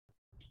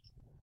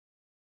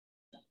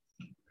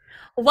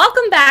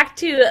Welcome back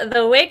to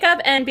the Wake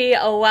Up and Be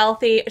a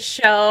Wealthy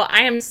show.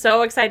 I am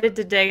so excited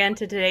to dig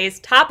into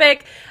today's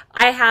topic.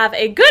 I have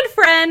a good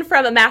friend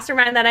from a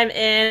mastermind that I'm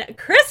in,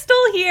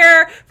 Krystal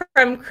here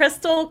from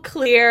Krystal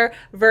Clear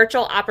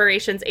Virtual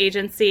Operations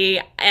Agency,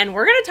 and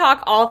we're going to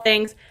talk all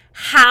things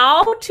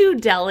how to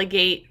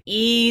delegate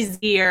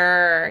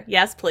easier.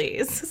 Yes,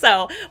 please.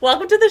 So,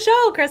 welcome to the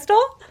show,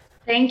 Krystal.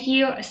 Thank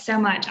you so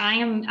much.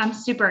 I'm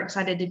super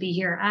excited to be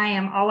here. I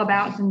am all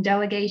about some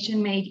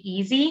delegation made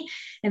easy.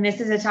 And this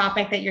is a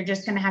topic that you're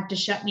just going to have to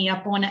shut me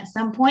up on at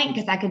some point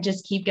because I could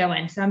just keep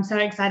going. So I'm so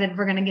excited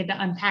we're going to get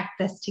to unpack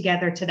this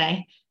together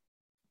today.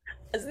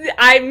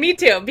 Me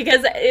too,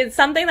 because it's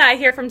something that I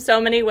hear from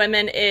so many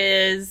women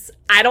is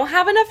I don't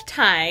have enough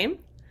time.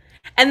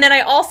 And then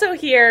I also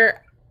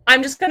hear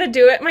I'm just going to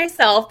do it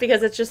myself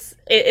because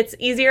it's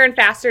easier and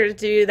faster to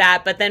do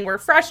that, but then we're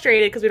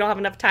frustrated because we don't have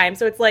enough time.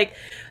 So it's like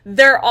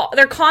they're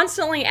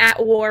constantly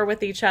at war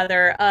with each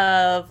other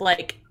of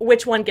like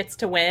which one gets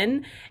to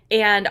win.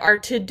 And our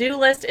to-do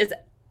list is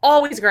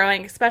always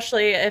growing,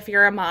 especially if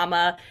you're a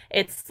mama.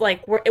 It's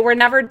like we're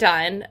never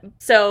done.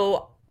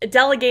 So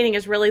delegating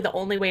is really the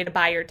only way to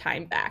buy your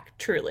time back,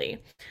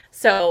 truly.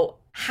 So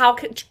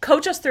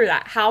coach us through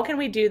that? How can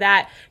we do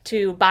that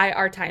to buy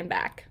our time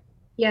back?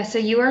 Yeah, so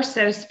you are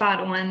so spot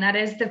on. That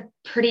is the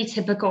pretty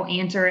typical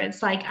answer.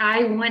 It's like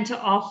I want to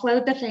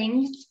offload the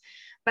things,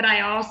 but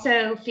I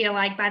also feel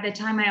like by the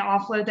time I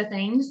offload the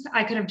things,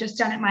 I could have just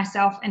done it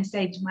myself and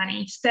saved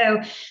money.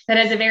 So that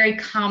is a very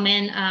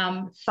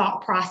common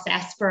thought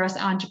process for us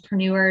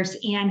entrepreneurs.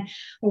 And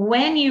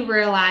when you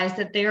realize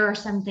that there are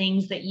some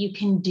things that you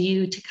can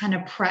do to kind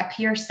of prep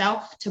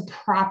yourself to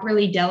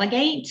properly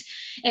delegate,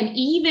 and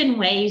even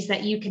ways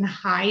that you can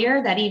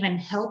hire that even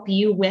help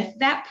you with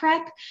that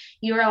prep,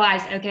 you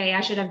realize, okay,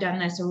 I should have done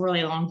this a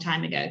really long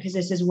time ago because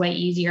this is way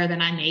easier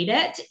than I made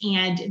it.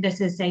 And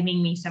this is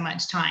saving me so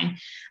much time.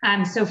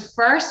 So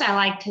first, I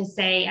like to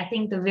say, I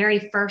think the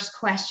very first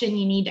question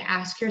you need to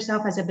ask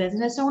yourself as a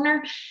business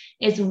owner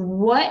is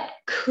what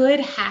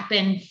could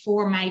happen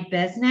for my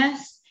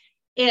business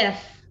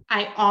if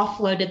I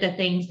offloaded the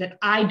things that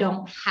I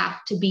don't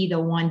have to be the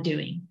one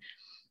doing?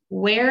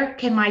 Where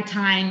can my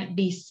time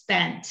be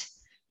spent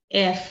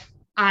if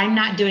I'm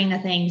not doing the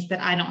things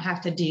that I don't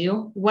have to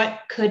do?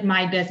 What could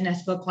my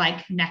business look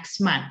like next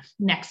month,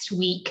 next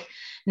week,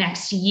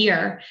 next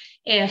year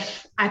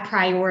if I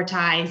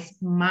prioritize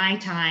my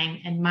time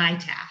and my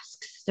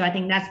tasks? So I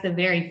think that's the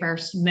very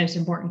first most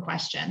important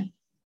question.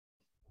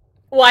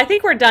 Well, I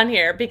think we're done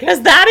here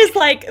because that is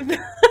like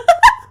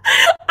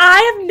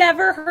I have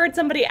never heard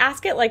somebody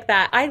ask it like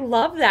that. I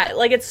love that.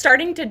 Like it's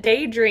starting to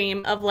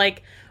daydream of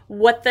like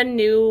what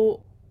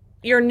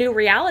your new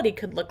reality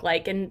could look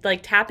like and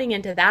like tapping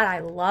into that.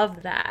 I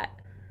love that.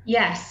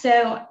 Yes.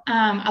 So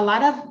a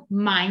lot of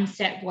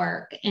mindset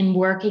work and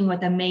working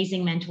with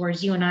amazing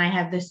mentors. You and I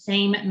have the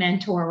same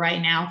mentor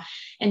right now,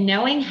 and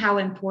knowing how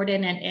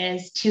important it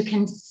is to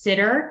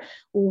consider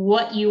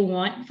what you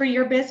want for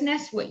your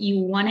business, what you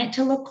want it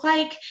to look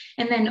like,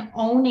 and then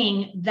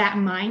owning that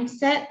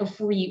mindset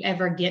before you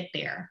ever get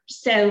there.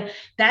 So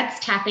that's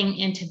tapping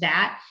into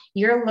that.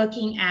 You're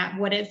looking at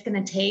what it's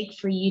going to take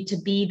for you to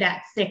be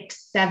that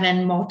 6,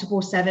 7, multiple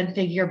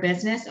 7-figure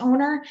business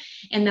owner,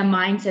 and the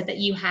mindset that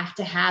you have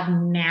to have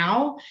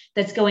now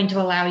that's going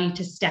to allow you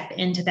to step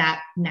into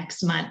that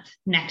next month,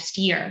 next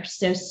year.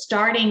 So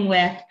starting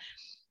with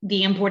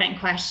the important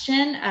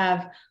question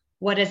of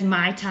what is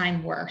my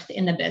time worth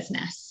in the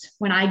business?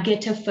 When I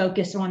get to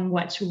focus on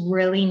what's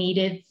really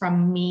needed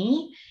from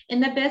me in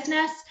the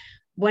business,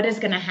 what is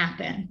going to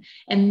happen?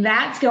 And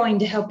that's going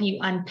to help you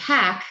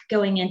unpack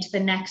going into the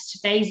next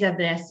phase of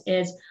this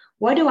is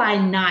what do I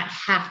not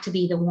have to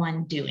be the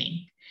one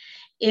doing?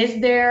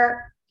 Is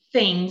there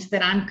things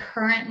that I'm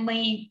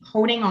currently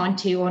holding on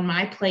to on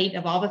my plate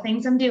of all the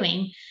things I'm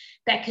doing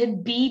that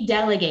could be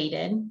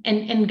delegated,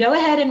 and go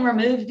ahead and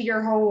remove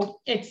your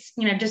whole, it's,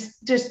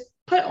 just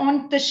put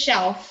on the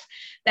shelf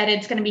that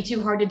it's going to be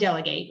too hard to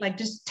delegate. Like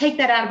just take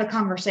that out of the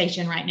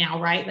conversation right now,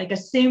 right? Like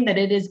assume that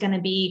it is going to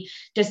be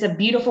just a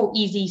beautiful,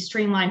 easy,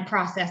 streamlined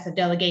process of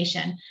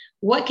delegation.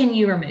 What can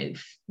you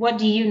remove? What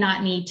do you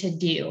not need to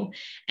do?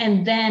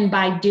 And then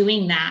by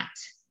doing that,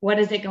 what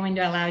is it going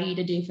to allow you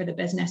to do for the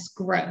business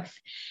growth?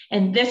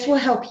 And this will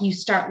help you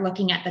start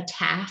looking at the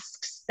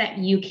tasks that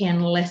you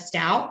can list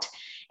out.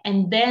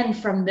 And then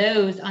from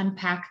those,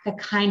 unpack the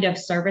kind of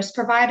service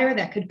provider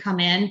that could come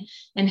in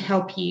and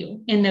help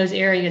you in those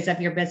areas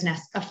of your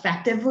business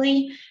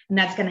effectively. And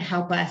that's going to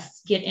help us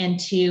get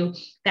into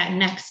that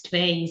next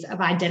phase of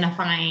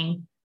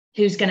identifying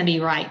who's going to be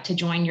right to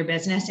join your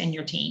business and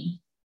your team.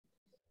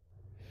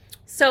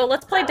 So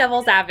let's play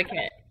devil's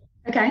advocate.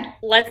 Okay.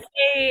 Let's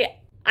say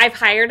I've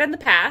hired in the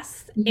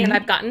past and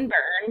I've Mm-hmm. gotten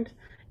burned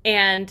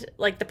and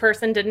like the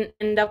person didn't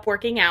end up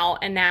working out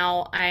and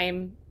now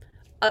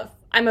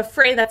I'm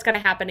afraid that's going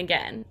to happen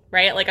again,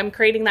 right? Like I'm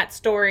creating that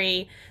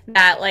story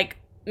that like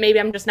maybe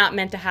I'm just not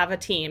meant to have a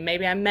team.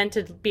 Maybe I'm meant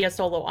to be a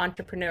solo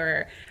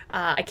entrepreneur.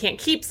 I can't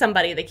keep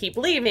somebody. They keep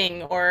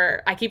leaving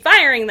or I keep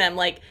firing them.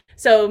 Like,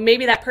 so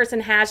maybe that person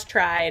has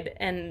tried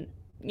and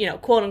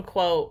quote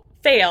unquote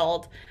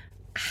failed,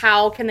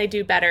 how can they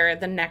do better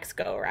the next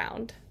go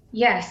around?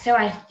 Yeah, so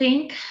I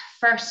think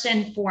first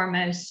and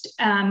foremost,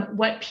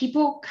 what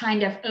people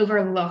kind of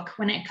overlook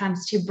when it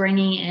comes to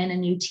bringing in a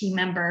new team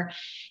member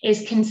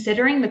is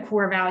considering the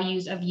core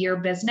values of your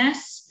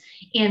business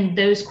and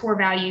those core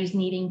values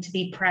needing to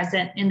be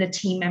present in the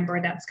team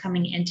member that's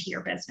coming into your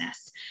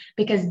business,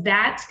 because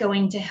that's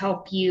going to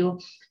help you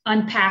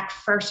unpack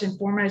first and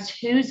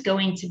foremost who's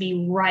going to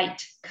be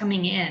right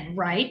coming in,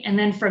 right? And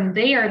then from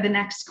there, the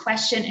next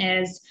question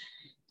is,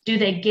 do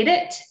they get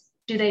it?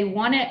 Do they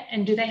want it?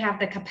 And do they have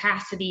the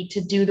capacity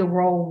to do the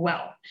role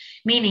well?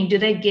 Meaning, do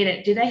they get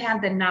it? Do they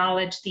have the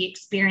knowledge, the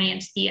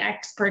experience, the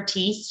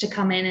expertise to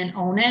come in and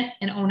own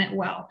it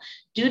well?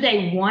 Do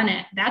they want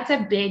it? That's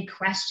a big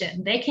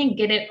question. They can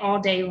get it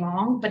all day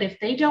long, but if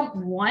they don't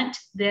want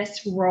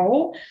this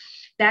role,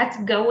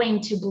 that's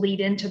going to bleed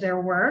into their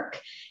work,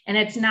 and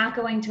it's not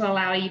going to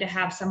allow you to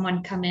have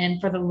someone come in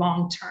for the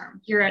long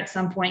term. You're at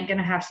some point going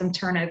to have some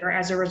turnover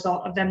as a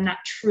result of them not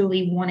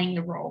truly wanting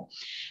the role.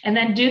 And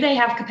then, do they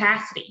have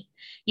capacity?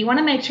 You want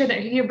to make sure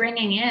that who you're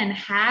bringing in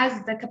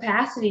has the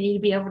capacity to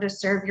be able to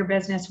serve your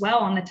business well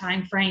on the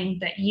time frame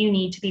that you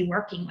need to be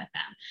working with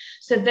them.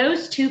 So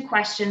those two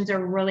questions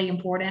are really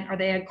important. Are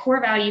they a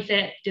core value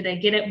fit? Do they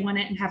get it, want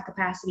it, and have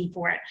capacity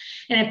for it?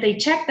 And if they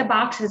check the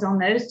boxes on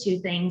those two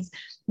things,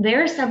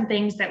 there are some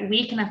things that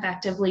we can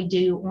effectively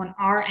do on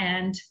our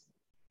end,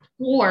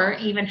 or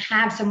even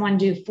have someone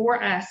do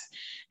for us,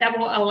 that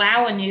will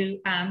allow a new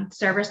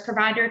service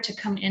provider to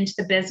come into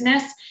the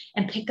business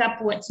and pick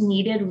up what's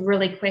needed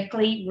really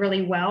quickly,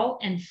 really well,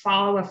 and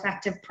follow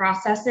effective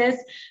processes.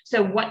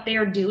 So what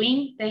they're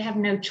doing, they have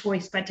no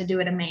choice but to do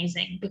it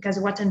amazing, because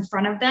what's in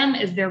front of them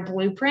is their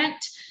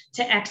blueprint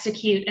to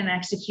execute and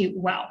execute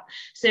well.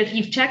 So if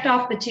you've checked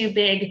off the two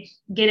big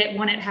get it,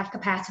 want it, have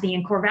capacity,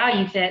 and core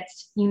value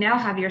fits, you now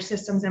have your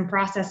systems and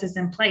processes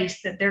in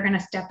place that they're going to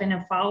step in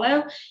and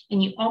follow,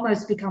 and you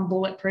almost become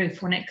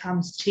bulletproof when it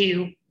comes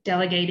to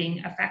delegating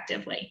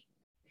effectively.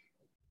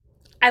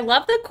 I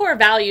love the core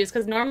values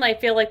because normally I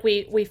feel like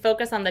we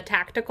focus on the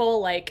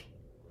tactical, like,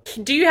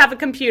 do you have a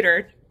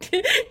computer?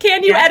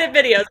 Can you edit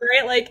videos,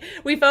 right? Like,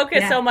 we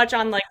focus so much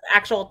on like the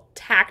actual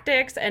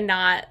tactics and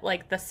not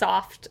like the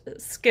soft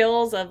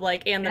skills of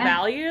like, and the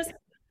values.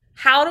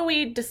 How do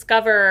we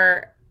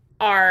discover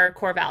our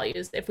core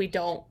values if we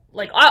don't,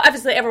 like,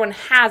 obviously everyone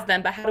has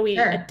them, but how do we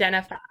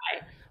identify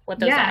what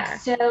those are?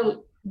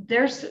 So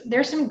there's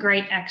some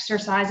great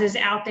exercises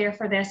out there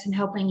for this and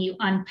helping you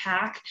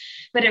unpack,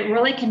 but it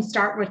really can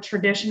start with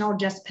traditional,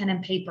 just pen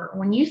and paper.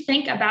 When you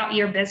think about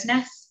your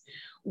business,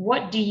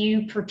 what do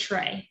you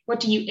portray? What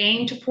do you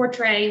aim to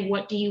portray?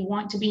 What do you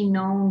want to be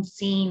known,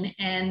 seen,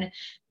 and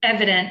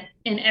evident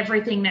in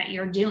everything that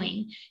you're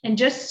doing? And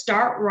just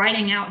start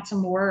writing out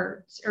some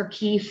words or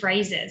key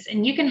phrases.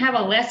 And you can have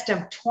a list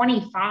of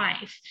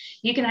 25.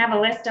 You can have a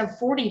list of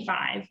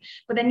 45,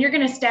 but then you're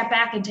going to step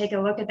back and take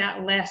a look at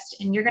that list,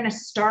 and you're going to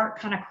start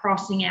kind of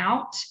crossing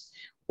out,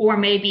 or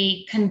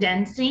maybe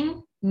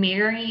condensing,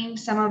 marrying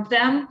some of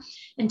them,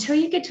 until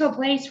you get to a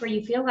place where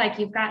you feel like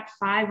you've got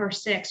 5 or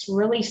 6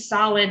 really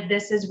solid,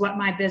 this is what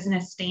my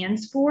business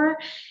stands for,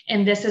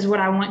 and this is what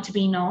I want to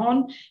be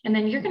known. And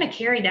then you're going to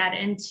carry that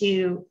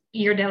into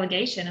your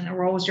delegation and the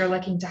roles you're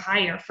looking to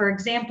hire. For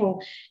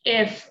example,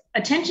 if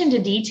attention to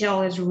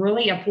detail is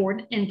really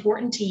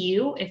important to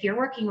you, if you're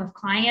working with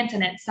clients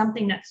and it's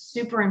something that's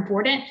super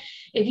important,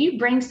 if you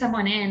bring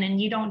someone in and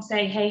you don't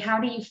say, hey,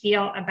 how do you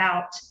feel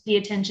about the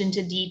attention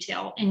to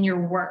detail in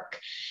your work?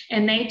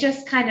 And they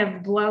just kind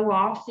of blow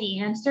off the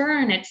answer,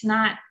 and it's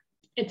not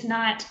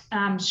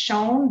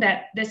shown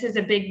that this is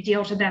a big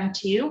deal to them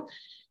too,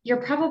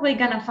 you're probably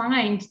going to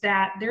find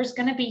that there's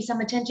going to be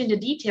some attention to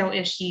detail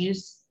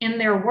issues in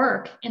their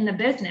work in the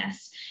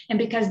business. And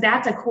because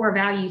that's a core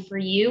value for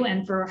you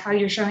and for how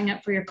you're showing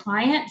up for your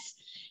clients,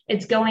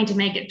 it's going to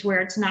make it to where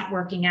it's not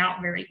working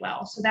out very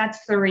well. So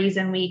that's the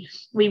reason we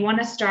want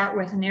to start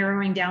with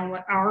narrowing down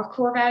what our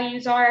core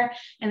values are,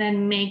 and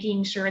then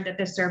making sure that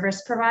the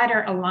service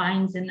provider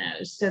aligns in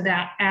those, so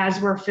that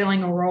as we're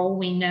filling a role,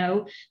 we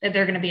know that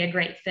they're going to be a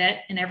great fit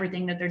in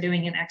everything that they're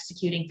doing and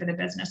executing for the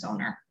business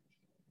owner.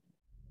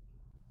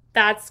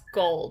 That's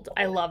gold.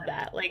 I love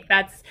that. Like,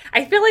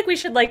 I feel like we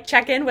should like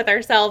check in with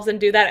ourselves and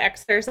do that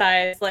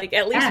exercise like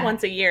at least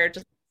once a year,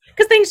 just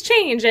because things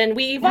change and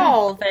we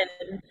evolve,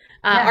 and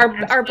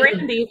our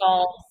brand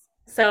evolves.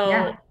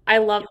 So I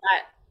love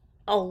that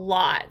a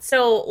lot.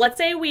 So let's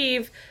say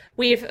we've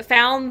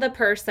found the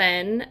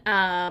person,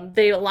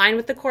 they align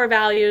with the core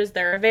values,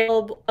 they're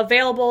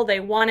available, they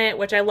want it,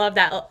 which I love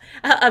that.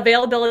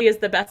 Availability is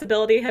the best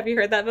ability. Have you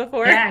heard that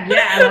before? Yeah,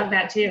 I love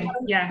that too.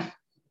 Yeah.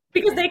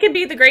 Because they could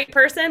be the great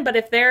person, but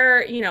if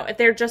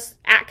they're just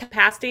at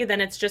capacity, then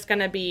it's just going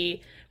to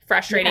be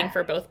frustrating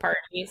for both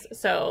parties.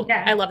 So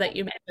I love that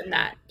you mentioned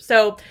that.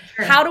 So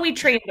how do we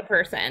train the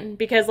person?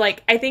 Because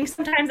like, I think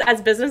sometimes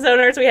as business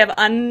owners, we have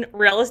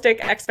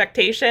unrealistic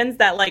expectations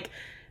that like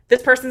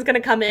this person's going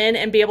to come in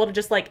and be able to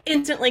just like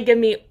instantly give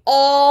me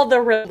all the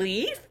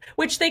relief,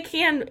 which they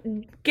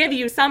can give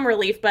you some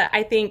relief. But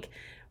I think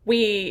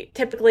we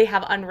typically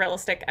have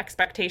unrealistic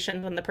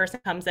expectations when the person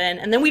comes in,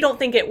 and then we don't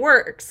think it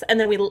works, and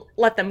then we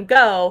let them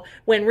go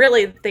when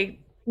really they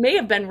may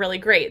have been really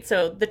great.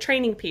 So the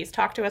training piece,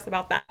 talk to us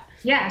about that.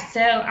 Yeah,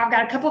 so I've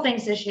got a couple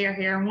things to share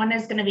here. One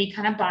is going to be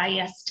kind of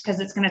biased because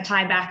it's going to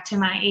tie back to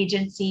my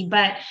agency.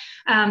 But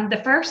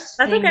the first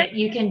That's thing okay. that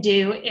you can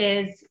do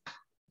is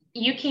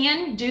you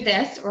can do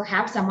this or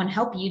have someone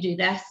help you do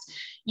this.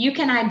 You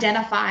can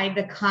identify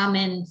the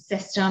common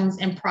systems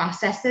and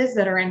processes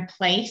that are in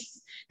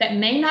place that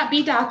may not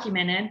be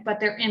documented, but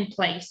they're in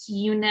place.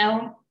 You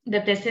know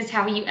that this is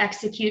how you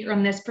execute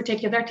on this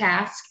particular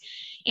task.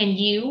 And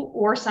you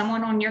or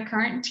someone on your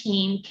current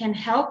team can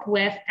help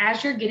with,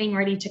 as you're getting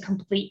ready to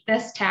complete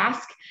this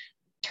task,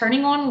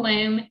 turning on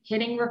Loom,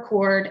 hitting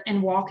record,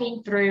 and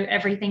walking through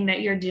everything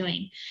that you're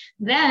doing.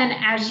 Then,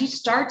 as you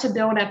start to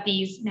build up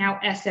these now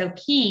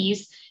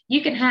SOPs,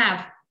 you can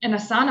have an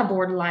Asana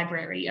board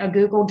library, a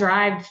Google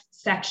Drive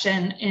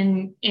section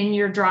in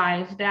your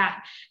drive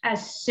that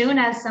as soon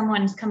as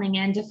someone's coming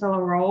in to fill a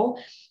role,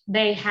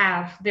 they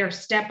have their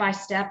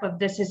step-by-step of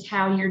this is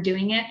how you're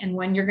doing it and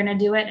when you're going to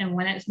do it and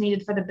when it's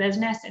needed for the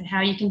business and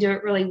how you can do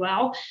it really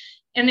well.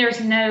 And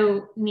there's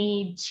no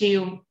need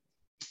to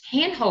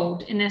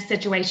handhold in this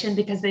situation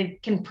because they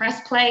can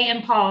press play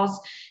and pause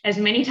as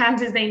many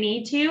times as they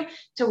need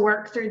to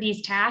work through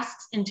these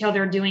tasks until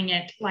they're doing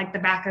it like the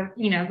back of,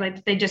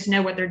 like they just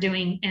know what they're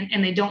doing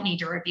and they don't need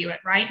to review it,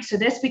 right? So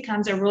this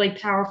becomes a really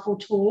powerful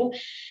tool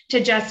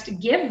to just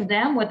give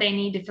them what they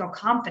need to feel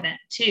confident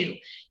too.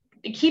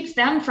 It keeps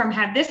them from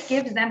this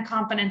gives them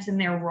confidence in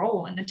their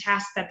role and the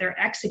task that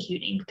they're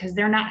executing because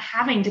they're not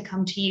having to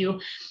come to you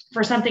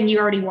for something you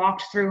already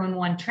walked through in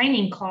one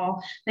training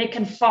call. They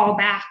can fall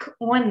back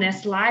on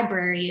this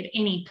library at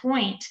any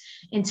point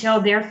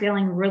until they're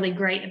feeling really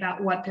great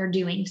about what they're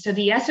doing. So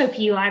the SOP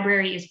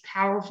library is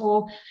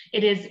powerful.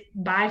 It is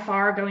by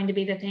far going to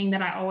be the thing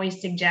that I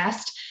always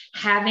suggest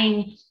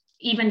having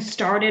even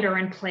started or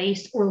in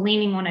place or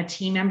leaning on a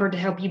team member to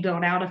help you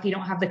build out if you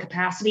don't have the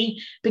capacity,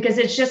 because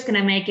it's just going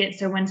to make it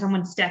so when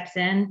someone steps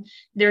in,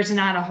 there's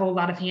not a whole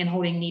lot of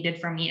handholding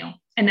needed from you.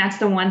 And that's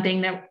the one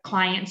thing that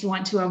clients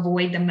want to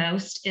avoid the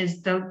most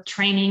is the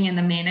training and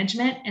the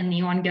management and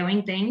the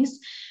ongoing things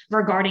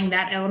regarding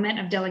that element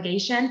of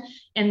delegation.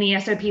 And the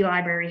SOP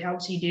library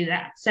helps you do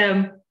that.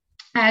 So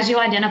as you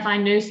identify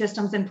new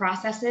systems and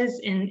processes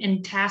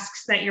and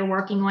tasks that you're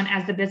working on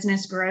as the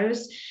business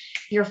grows,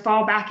 your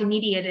fallback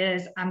immediate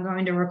is, I'm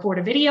going to record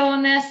a video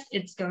on this.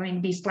 It's going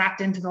to be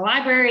slapped into the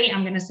library.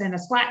 I'm going to send a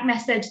Slack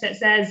message that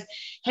says,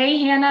 hey,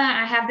 Hannah,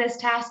 I have this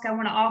task I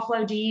want to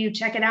offload to you.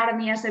 Check it out in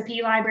the SOP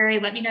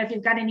library. Let me know if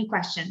you've got any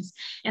questions.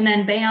 And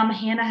then bam,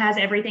 Hannah has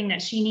everything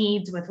that she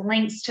needs with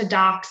links to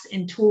docs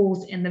and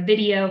tools in the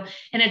video,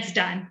 and it's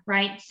done,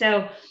 right?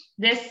 So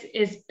this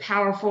is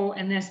powerful,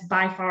 and this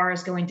by far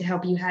is going to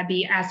help you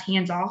be as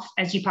hands-off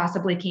as you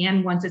possibly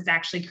can once it's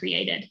actually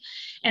created.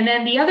 And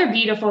then the other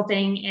beautiful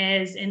thing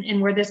is,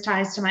 and where this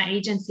ties to my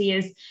agency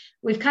is,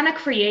 we've kind of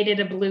created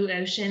a blue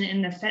ocean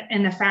in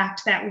the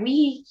fact that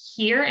we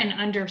hear and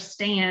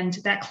understand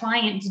that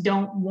clients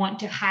don't want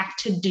to have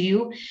to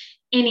do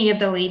any of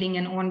the leading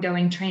and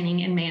ongoing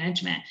training and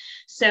management.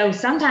 So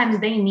sometimes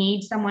they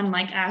need someone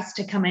like us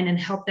to come in and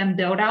help them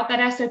build out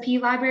that SOP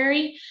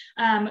library.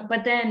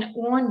 But then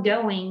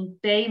ongoing,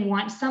 they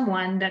want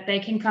someone that they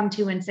can come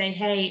to and say,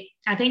 hey,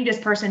 I think this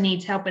person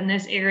needs help in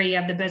this area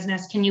of the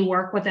business. Can you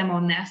work with them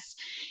on this?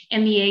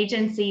 And the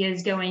agency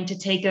is going to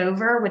take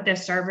over with the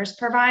service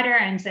provider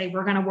and say,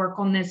 we're going to work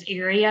on this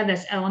area,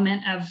 this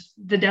element of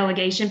the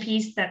delegation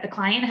piece that the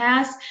client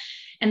has.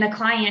 And the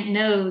client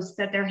knows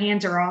that their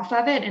hands are off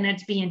of it and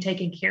it's being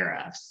taken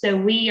care of. So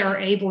we are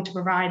able to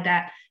provide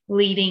that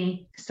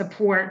leading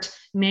support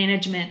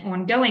management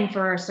ongoing for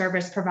our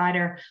service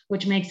provider,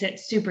 which makes it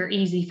super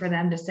easy for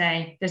them to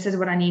say, this is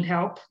what I need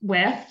help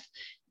with.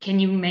 Can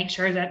you make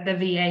sure that the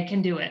VA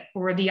can do it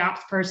or the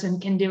ops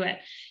person can do it?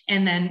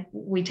 And then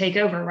we take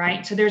over,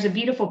 right? So there's a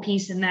beautiful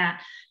piece in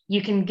that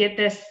you can get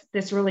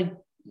this really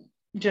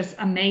just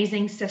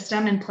amazing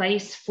system in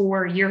place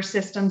for your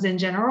systems in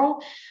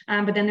general.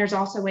 But then there's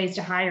also ways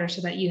to hire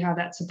so that you have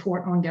that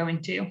support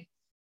ongoing too.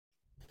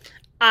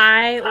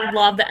 I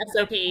love the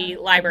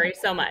SOP library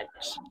so much.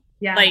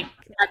 Yeah. Like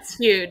that's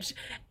huge.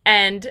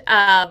 And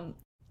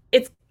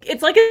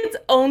it's like its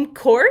own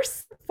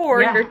course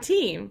for your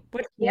team,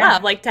 which I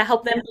love, like to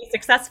help them be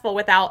successful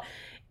without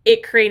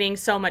it creating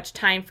so much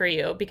time for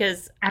you.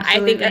 Because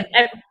Absolutely. I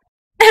think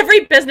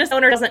every business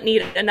owner doesn't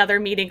need another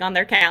meeting on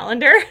their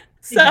calendar.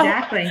 So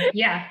exactly.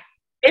 Yeah.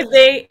 If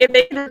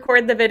they can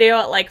record the video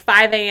at like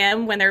 5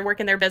 a.m. when they're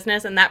working their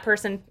business and that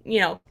person,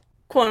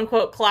 quote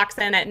unquote clocks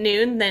in at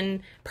noon,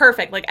 then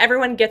perfect. Like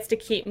everyone gets to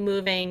keep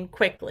moving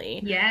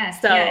quickly.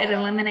 Yes. So it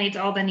eliminates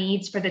all the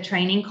needs for the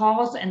training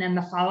calls and then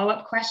the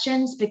follow-up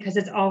questions because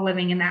it's all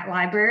living in that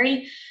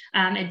library.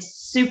 It's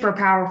super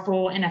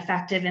powerful and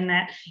effective in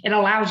that it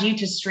allows you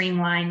to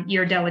streamline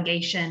your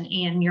delegation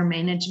and your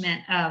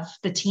management of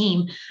the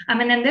team.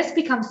 And then this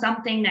becomes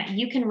something that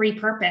you can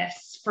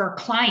repurpose for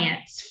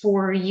clients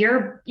for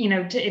your,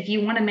 if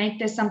you want to make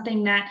this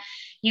something that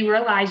you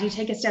realize, you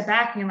take a step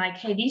back and you're like,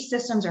 hey, these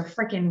systems are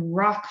freaking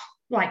rock,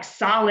 like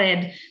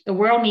solid. The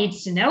world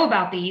needs to know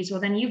about these.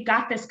 Well, then you've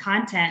got this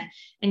content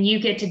and you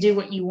get to do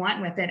what you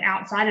want with it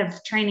outside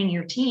of training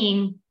your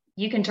team.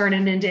 You can turn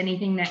it into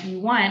anything that you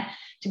want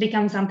to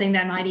become something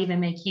that might even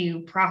make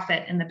you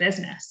profit in the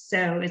business.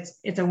 So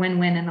it's a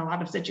win-win in a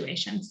lot of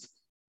situations.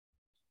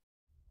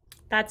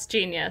 That's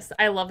genius.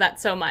 I love that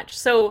so much.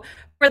 So,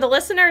 for the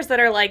listeners that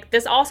are like,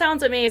 this all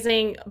sounds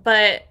amazing,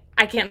 but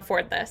I can't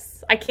afford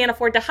this. I can't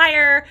afford to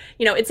hire.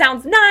 It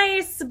sounds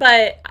nice,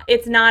 but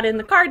it's not in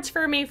the cards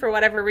for me for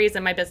whatever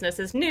reason. My business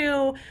is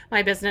new.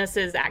 My business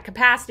is at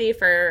capacity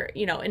for,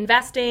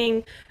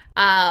 investing.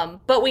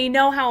 But we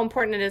know how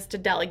important it is to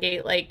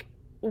delegate. Like,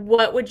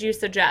 what would you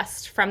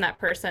suggest from that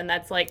person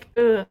that's like,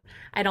 ugh,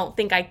 I don't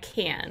think I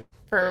can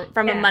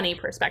from a Yeah. money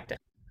perspective?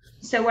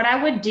 So what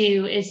I would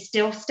do is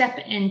still step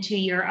into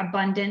your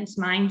abundance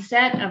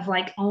mindset of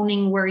like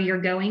owning where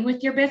you're going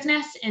with your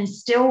business and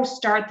still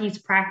start these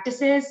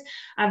practices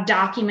of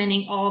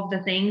documenting all of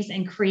the things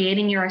and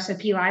creating your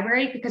SOP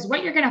library. Because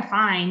what you're going to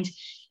find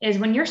is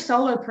when you're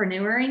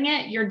solopreneuring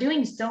it, you're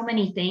doing so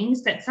many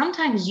things that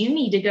sometimes you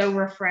need to go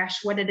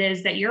refresh what it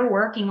is that you're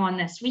working on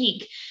this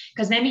week,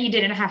 because maybe you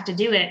didn't have to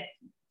do it.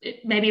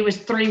 Maybe it was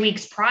 3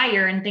 weeks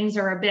prior and things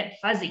are a bit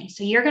fuzzy.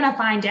 So you're going to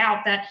find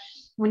out that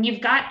when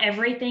you've got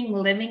everything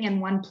living in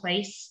one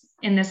place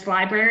in this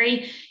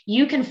library,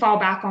 you can fall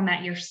back on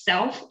that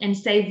yourself and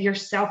save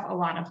yourself a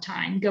lot of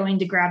time going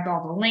to grab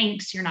all the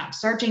links. You're not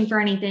searching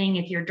for anything.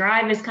 If your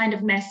drive is kind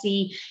of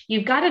messy,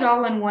 you've got it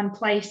all in one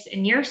place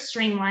and you're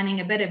streamlining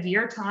a bit of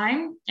your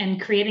time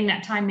and creating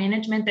that time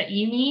management that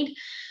you need.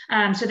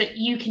 So that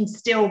you can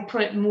still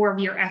put more of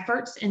your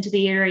efforts into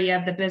the area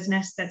of the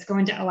business that's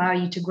going to allow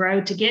you to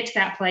grow, to get to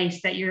that place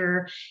that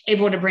you're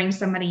able to bring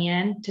somebody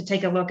in to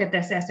take a look at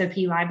this SOP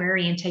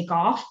library and take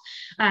off.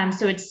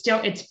 So it's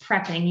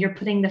prepping. You're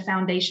putting the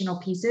foundational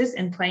pieces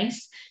in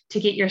place to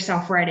get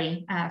yourself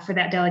ready for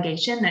that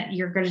delegation that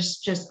you're going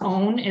to just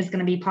own is going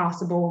to be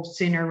possible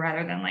sooner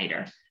rather than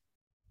later.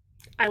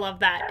 I love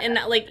that. And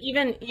like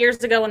even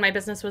years ago when my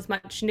business was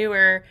much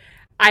newer,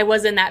 I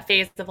was in that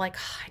phase of like,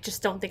 "Oh, I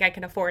just don't think I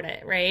can afford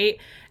it, right?"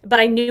 But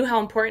I knew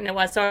how important it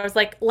was. So I was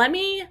like,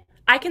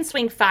 I can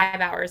swing 5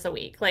 hours a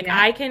week. Like Yeah.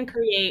 I can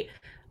create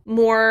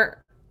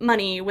more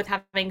money with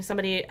having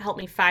somebody help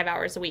me 5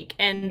 hours a week.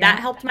 And that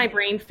Yeah. helped my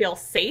brain feel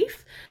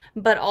safe,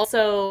 but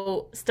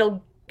also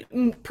still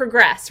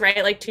progress,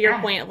 right? Like to your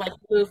Yeah. point, like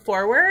move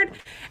forward.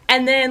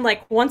 And then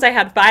like once I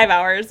had 5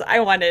 hours, I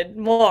wanted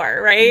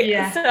more, right?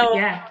 Yeah. So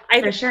Yeah. I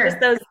For think just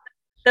sure.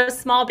 those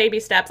small baby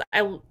steps,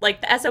 I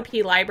like the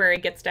SOP library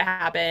gets to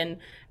happen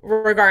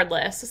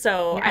regardless.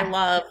 So I Yeah.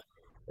 love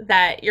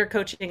that you're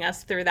coaching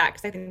us through that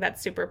because I think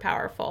that's super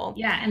powerful.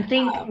 Yeah, and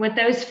think with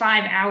those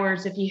 5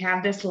 hours, if you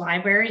have this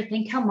library,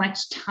 think how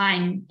much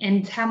time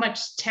and how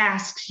much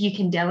tasks you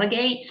can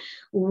delegate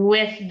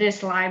with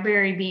this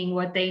library being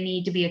what they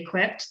need to be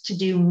equipped to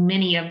do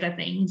many of the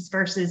things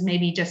versus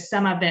maybe just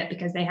some of it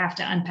because they have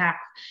to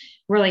unpack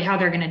really how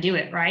they're going to do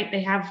it, right?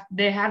 They have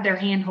their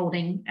hand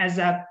holding as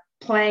a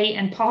play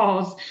and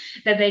pause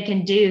that they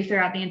can do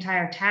throughout the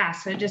entire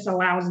task. So it just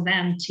allows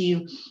them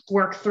to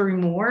work through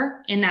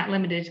more in that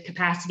limited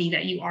capacity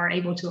that you are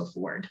able to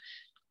afford.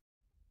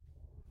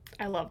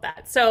 I love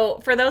that. So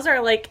for those who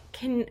are like,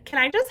 can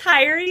I just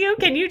hire you?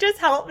 Can you just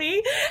help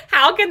me?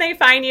 How can they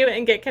find you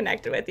and get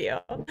connected with you?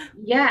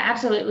 Yeah,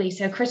 absolutely.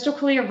 So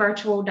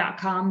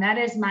crystalclearvirtual.com, that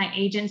is my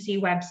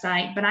agency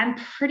website, but I'm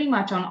pretty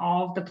much on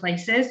all of the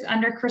places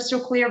under Crystal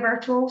Clear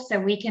Virtual. So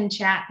we can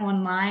chat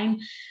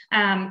online.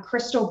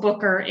 Crystal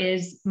Booker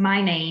is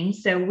my name.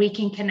 So we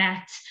can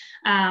connect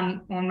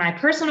on my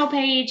personal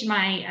page,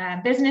 my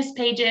business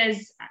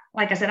pages.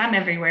 Like I said, I'm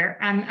everywhere.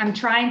 I'm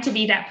trying to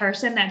be that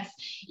person that's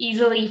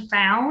easily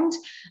found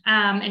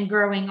and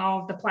growing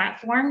all of the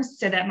platforms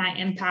so that my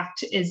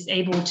impact is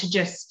able to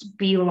just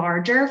be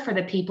larger for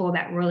the people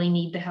that really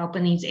need the help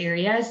in these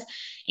areas,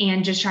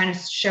 and just trying to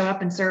show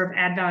up and serve,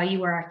 add value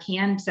where I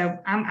can. So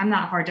I'm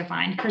not hard to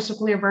find. Crystal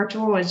Clear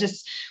Virtual is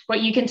just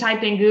what you can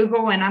type in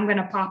Google and I'm going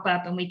to pop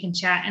up and we can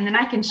chat. And then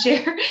I can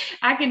share,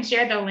 I can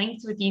share the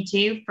links with you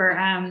too for,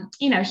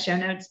 show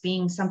notes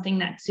being something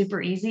that's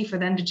super easy for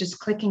them to just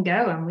click and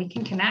go and we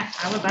can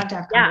connect. I would love to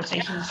have Yeah.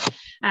 conversations.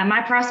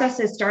 My process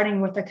is starting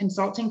with a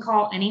consulting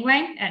call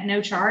anyway at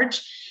no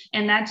charge.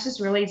 And that's just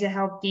really to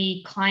help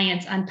the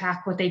clients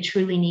unpack what they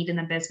truly need in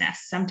the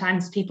business.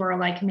 Sometimes people are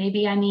like,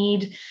 maybe I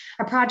need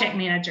a project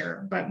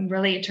manager, but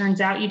really it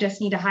turns out you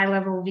just need a high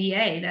level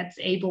VA that's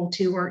able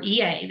to, or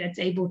EA that's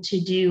able to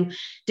do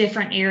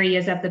different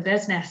areas of the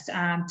business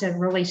to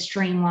really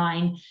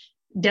streamline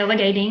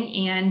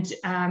delegating and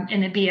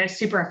it be a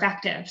super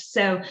effective.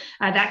 So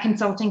that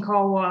consulting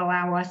call will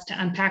allow us to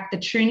unpack the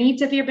true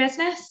needs of your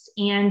business,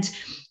 and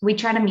we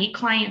try to meet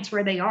clients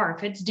where they are.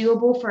 If it's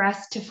doable for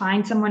us to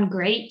find someone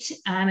great,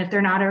 if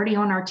they're not already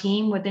on our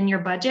team within your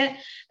budget,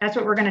 that's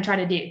what we're going to try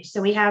to do.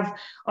 So we have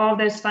all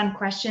those fun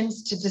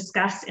questions to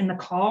discuss in the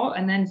call,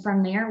 and then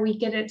from there we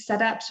get it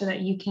set up so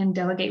that you can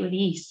delegate with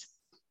ease.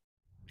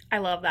 I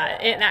love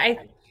that. And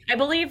I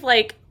believe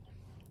like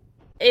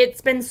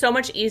it's been so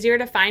much easier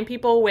to find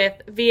people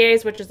with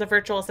VAs, which is a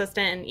virtual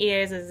assistant, and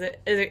EAs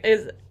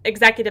is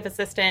executive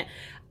assistant.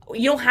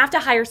 You don't have to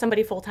hire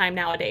somebody full time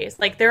nowadays.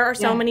 Like there are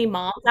so Yeah. many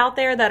moms out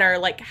there that are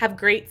like have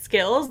great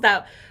skills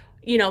that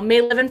may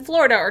live in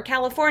Florida or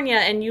California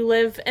and you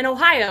live in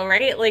Ohio,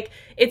 right? Like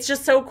it's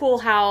just so cool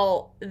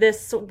how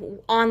this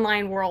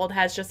online world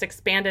has just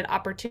expanded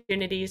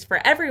opportunities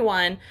for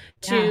everyone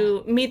Yeah.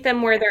 to meet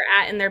them where they're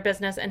at in their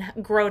business and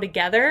grow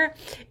together.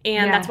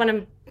 And that's Yeah.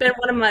 been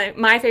one of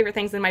my favorite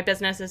things in my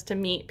business is to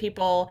meet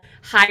people,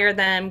 hire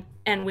them,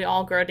 and we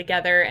all grow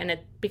together and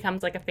it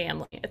becomes like a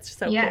family. It's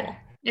so Yeah, cool.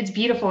 it's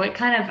beautiful.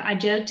 I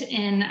joked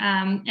in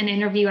an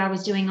interview I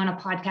was doing on a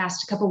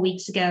podcast a couple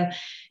weeks ago,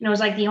 and it was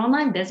like the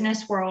online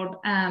business world,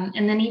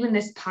 and then even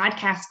this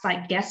podcast,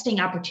 like guesting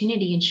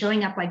opportunity and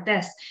showing up like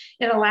this,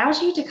 it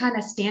allows you to kind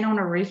of stand on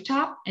a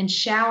rooftop and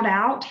shout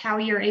out how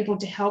you're able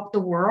to help the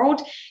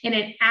world and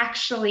it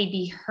actually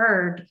be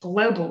heard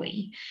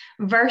globally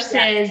Yes.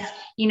 versus,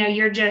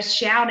 you're just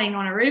shouting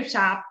on a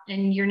rooftop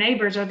and your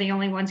neighbors are the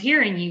only ones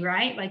hearing you,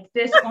 right? Like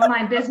this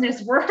online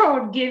business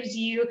world gives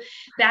you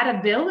that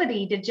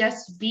ability to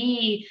just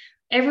be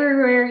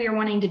everywhere you're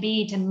wanting to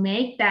be to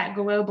make that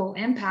global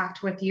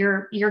impact with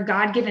your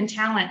god-given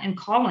talent and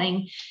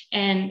calling.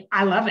 And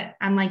I love it.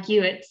 I'm like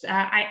you. It's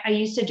I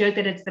used to joke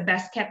that it's the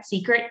best kept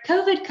secret.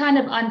 COVID kind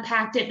of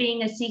unpacked it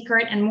being a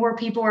secret and more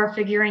people are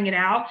figuring it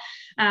out.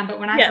 But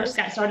when I first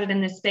Yes. got started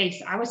in this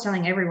space, I was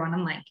telling everyone,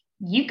 I'm like,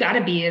 you got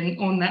to be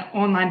on the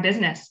online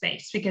business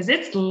space because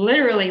it's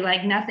literally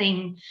like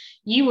nothing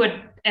you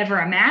would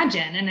ever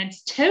imagine. And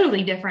it's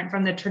totally different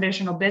from the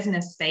traditional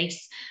business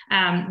space,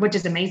 which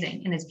is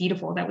amazing. And it's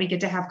beautiful that we get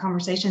to have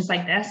conversations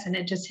like this and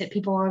it just hit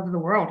people all over the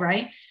world,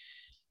 right?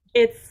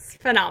 It's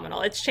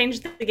phenomenal. It's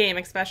changed the game,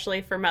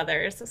 especially for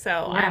mothers.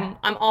 So Yeah.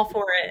 I'm all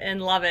for it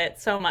and love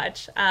it so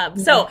much. Yeah.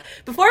 So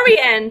before we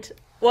end,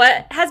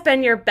 what has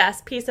been your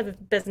best piece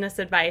of business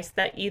advice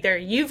that either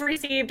you've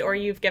received or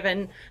you've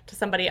given to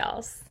somebody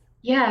else?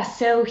 Yeah,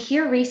 so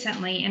here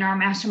recently in our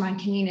mastermind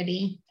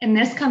community, and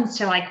this comes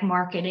to like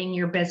marketing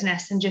your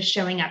business and just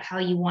showing up how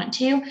you want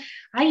to.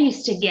 I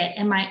used to get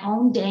in my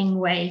own dang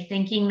way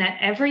thinking that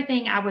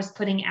everything I was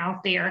putting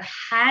out there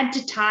had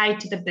to tie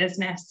to the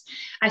business.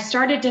 I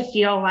started to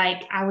feel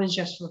like I was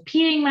just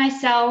repeating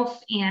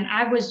myself and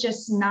I was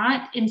just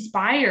not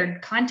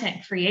inspired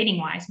content creating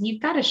wise. And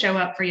you've got to show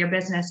up for your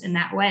business in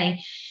that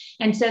way.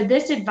 And so,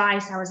 this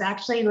advice, I was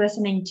actually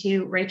listening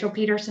to Rachel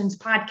Peterson's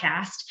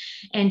podcast,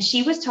 and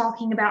she was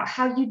talking about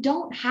how you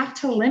don't have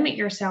to limit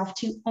yourself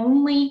to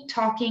only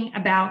talking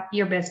about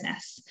your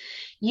business.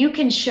 You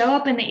can show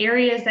up in the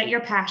areas that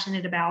you're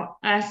passionate about,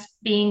 us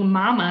being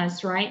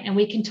mamas, right? And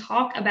we can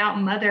talk about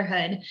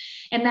motherhood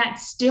and that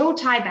still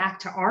tie back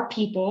to our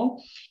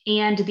people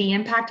and the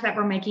impact that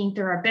we're making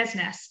through our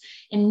business.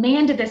 And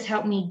man, did this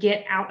help me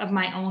get out of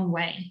my own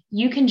way.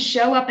 You can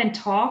show up and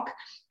talk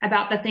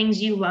about the things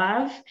you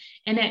love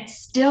and it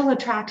still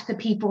attracts the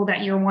people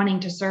that you're wanting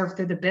to serve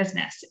through the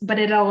business, but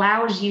it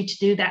allows you to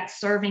do that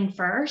serving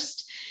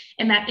first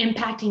and that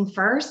impacting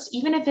first,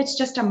 even if it's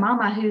just a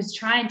mama who's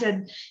trying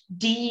to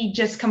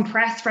just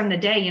compress from the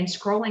day and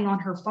scrolling on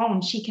her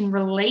phone, she can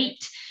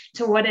relate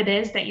to what it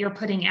is that you're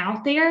putting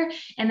out there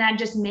and that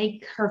just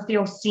make her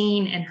feel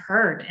seen and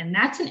heard. And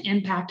that's an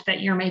impact that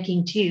you're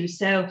making too.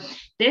 So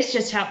this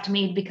just helped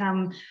me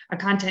become a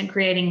content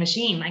creating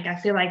machine. Like I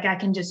feel like I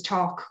can just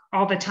talk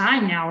all the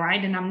time now,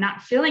 right? And I'm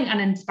not feeling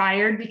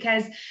uninspired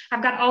because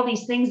I've got all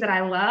these things that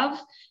I love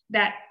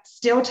that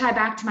still tie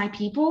back to my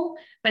people,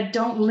 but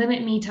don't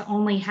limit me to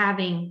only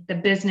having the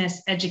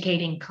business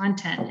educating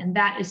content. And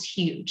that is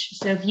huge.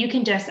 So if you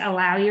can just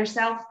allow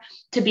yourself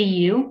to be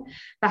you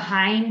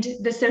behind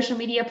the social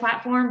media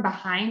platform,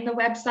 behind the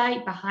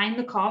website, behind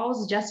the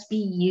calls, just be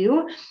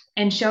you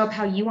and show up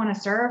how you want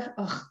to serve,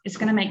 it's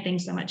going to make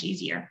things so much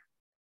easier.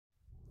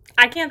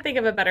 I can't think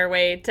of a better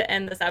way to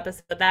end this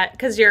episode that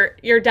because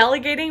you're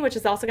delegating, which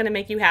is also going to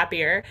make you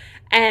happier,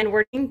 and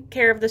we're taking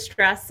care of the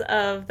stress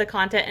of the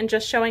content and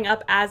just showing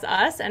up as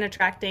us and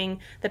attracting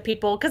the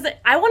people. Because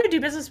I want to do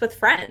business with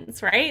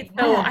friends, right?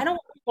 So Yeah, I don't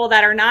want people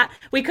that are not.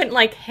 We couldn't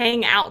like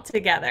hang out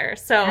together.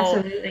 So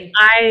absolutely.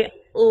 I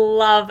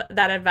love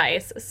that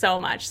advice so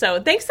much.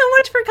 So thanks so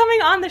much for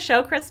coming on the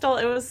show, Krystal.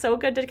 It was so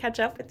good to catch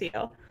up with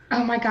you.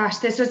 Oh my gosh,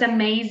 this was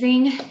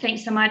amazing.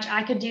 Thanks so much.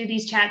 I could do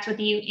these chats with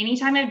you any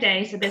time of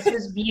day. So this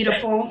was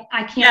beautiful.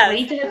 I can't Yes.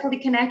 wait to hopefully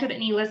connect with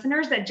any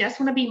listeners that just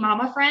want to be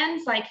mama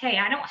friends. Like, hey,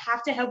 I don't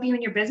have to help you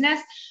in your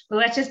business, but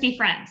let's just be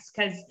friends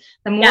because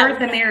the more Yes.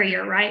 the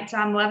merrier, right? So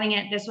I'm loving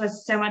it. This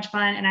was so much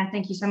fun. And I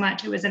thank you so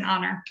much. It was an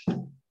honor.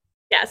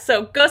 Yeah,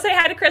 so go say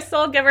hi to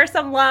Krystal, give her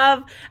some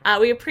love.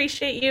 We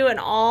appreciate you and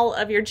all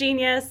of your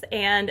genius.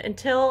 And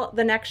until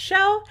the next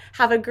show,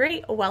 have a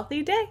great,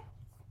 wealthy day.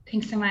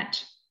 Thanks so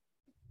much.